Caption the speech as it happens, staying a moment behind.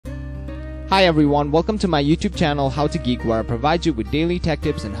Hi everyone, welcome to my YouTube channel How to Geek, where I provide you with daily tech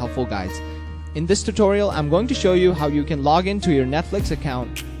tips and helpful guides. In this tutorial, I'm going to show you how you can log into your Netflix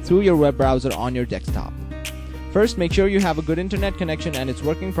account through your web browser on your desktop. First, make sure you have a good internet connection and it's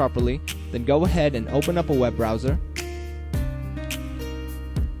working properly. Then go ahead and open up a web browser.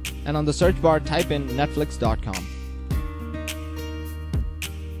 And on the search bar, type in netflix.com.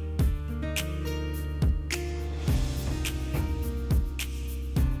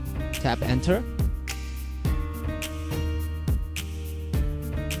 Tap enter.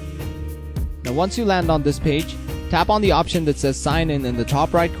 Now once you land on this page, tap on the option that says sign in the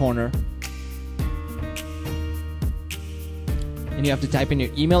top right corner. And you have to type in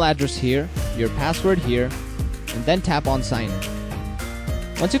your email address here, your password here, and then tap on sign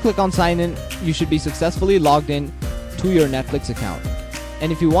in. Once you click on sign in, you should be successfully logged in to your Netflix account.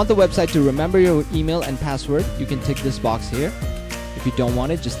 And if you want the website to remember your email and password, you can tick this box here. If you don't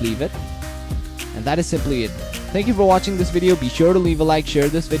want it, just leave it. And that is simply it. Thank you for watching this video. Be sure to leave a like, share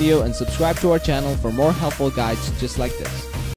this video, and subscribe to our channel for more helpful guides just like this.